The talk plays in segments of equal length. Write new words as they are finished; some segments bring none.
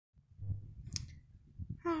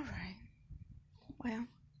All right. Well,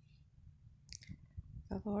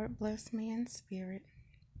 the Lord blessed me in spirit,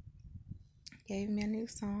 gave me a new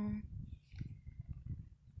song.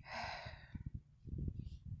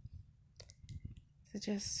 To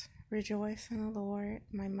just rejoice in the Lord.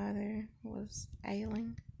 My mother was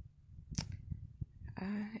ailing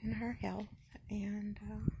in her health, and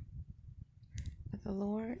the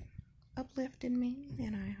Lord uplifted me,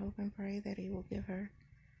 and I hope and pray that He will give her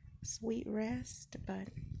sweet rest. But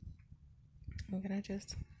I'm gonna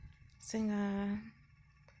just sing a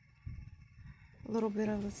little bit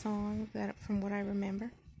of the song that from what I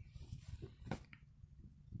remember. Thank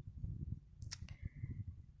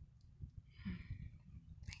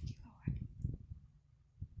you, Lord.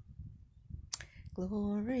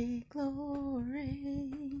 Glory,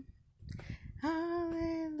 glory,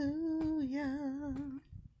 hallelujah.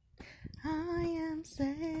 I am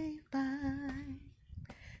saved by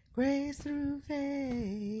grace through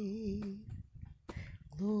faith.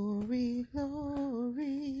 Glory,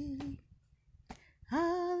 glory,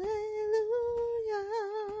 hallelujah.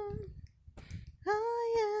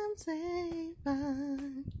 I am saved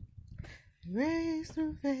by grace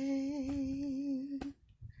through faith.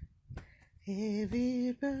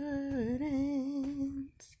 Heavy burdens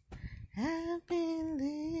have been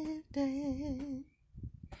lifted.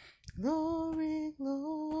 Glory,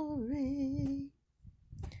 glory,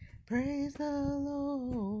 praise the Lord.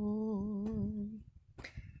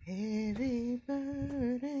 Heavy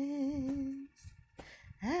burdens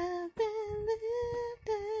have been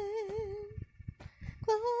lifted.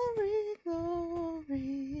 Glory,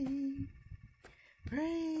 glory,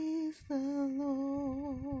 praise the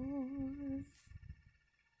Lord.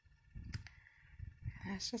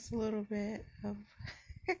 That's just a little bit of,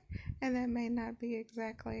 and that may not be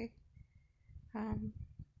exactly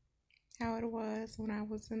how it was when I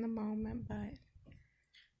was in the moment, but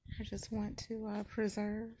I just want to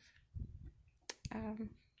preserve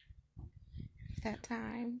that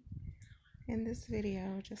time in this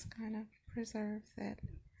video. Just kind of preserve that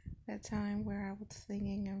time where I was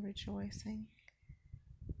singing and rejoicing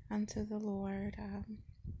unto the Lord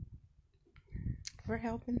for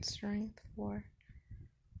help and strength, for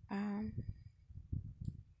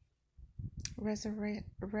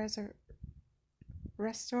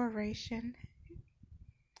restoration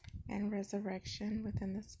and resurrection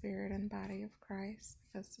within the spirit and body of Christ,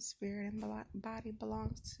 because the spirit and body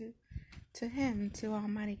belongs to Him, to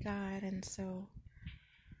Almighty God. And so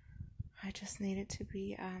I just needed to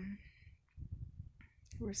be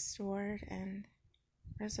restored and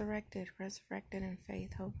resurrected in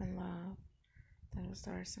faith, hope, and love. Those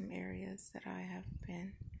are some areas that I have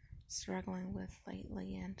been struggling with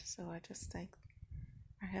lately, and so I just thank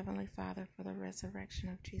our Heavenly Father for the resurrection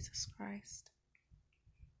of Jesus Christ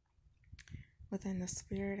within the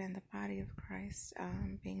spirit and the body of Christ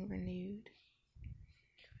being renewed.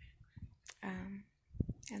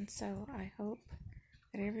 And so I hope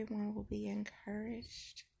that everyone will be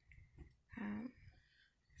encouraged.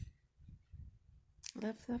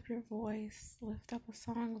 Lift up your voice, lift up a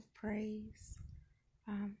song of praise.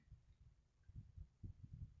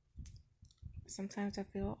 Sometimes I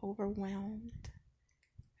feel overwhelmed,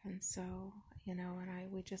 and so,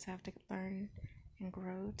 we just have to learn and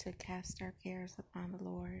grow to cast our cares upon the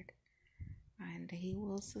Lord, and He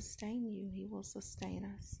will sustain you. He will sustain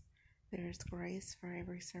us. There is grace for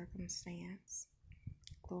every circumstance.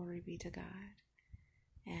 Glory be to God.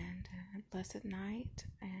 And blessed night,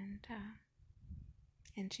 and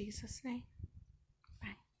in Jesus' name.